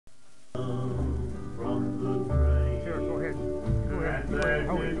Sure, go ahead. Go ahead.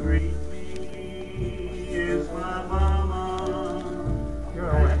 Hold it. You're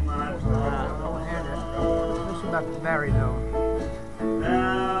all right. This is about to vary though.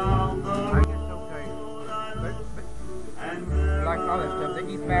 I guess it's okay. But like all that stuff, they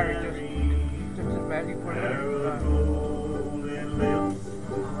eat vary just as bad. You put it in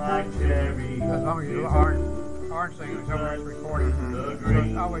as long as you aren't saying it's over it's recording. So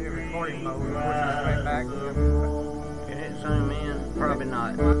it's always in recording mode, pushing it straight back. Can it zoom in? Probably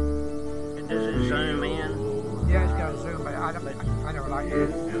not. Does it zoom in? Yeah, it's got a zoom, but I never like it.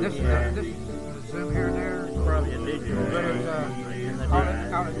 This is the zoom here and there. It's probably a digital But zoom. it's all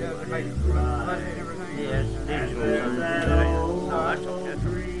it does is make it fuzzy and everything. Yeah, it's digital zoom.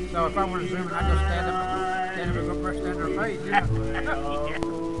 So if I want to zoom in, I just stand up and go press stand their face. Yeah.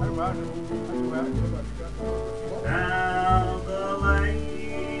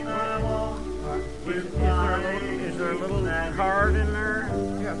 Is there a little card in there?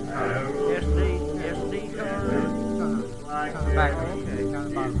 Yes. SD card? It's on the back. Okay, down the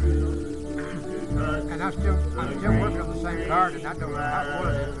bottom. And I'm still working on the same card, and I don't know how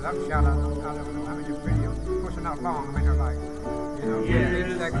what it is, because I've shot out, I don't know how many videos. Of course, they're not long. I mean, they're like,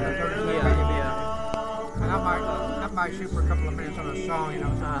 15 seconds or 30 seconds. And I might shoot for a couple of minutes on a song,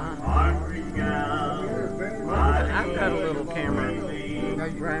 I've got a little camera,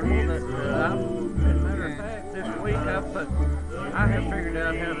 Bramble, that as a matter of fact, this week I have figured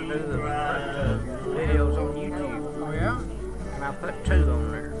out how to do the videos on YouTube. Oh yeah? And I put 2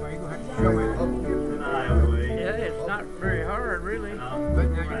 on there. Well, you're going to have to show me. Yeah, it's not very hard, really.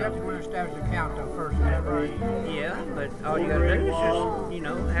 But now you got to go and establish an account though first, is that right? Yeah, but all you gotta do is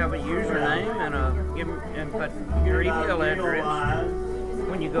just, have a username and put your email address.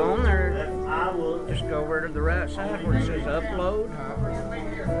 When you go on there, just go over to the right side where it says upload,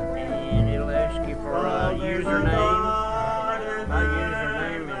 and it'll ask you for a username. My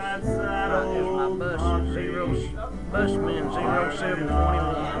username is my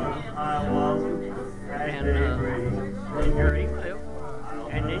busman0721, and then your email,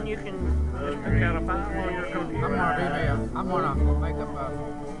 and then you can just pick out a file on your computer. I'm gonna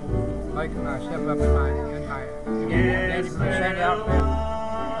make myself up in my send out and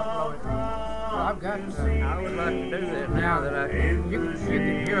upload it. Well, I've got. I would like to do that now that I can. You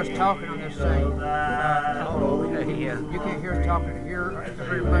can hear us talking on this thing. Okay, yeah. You can't hear us talking here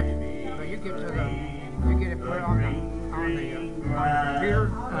very much, but you get it put on the computer.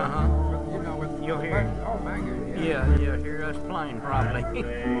 You'll hear it. Oh my goodness. Yeah, you'll hear us playing probably.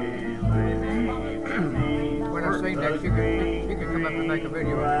 When I say next, you can come up and make a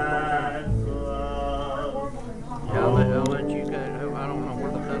video. I'll let you go. I don't know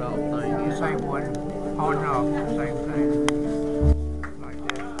where the cutoff thing is. Same one, on and off, same thing.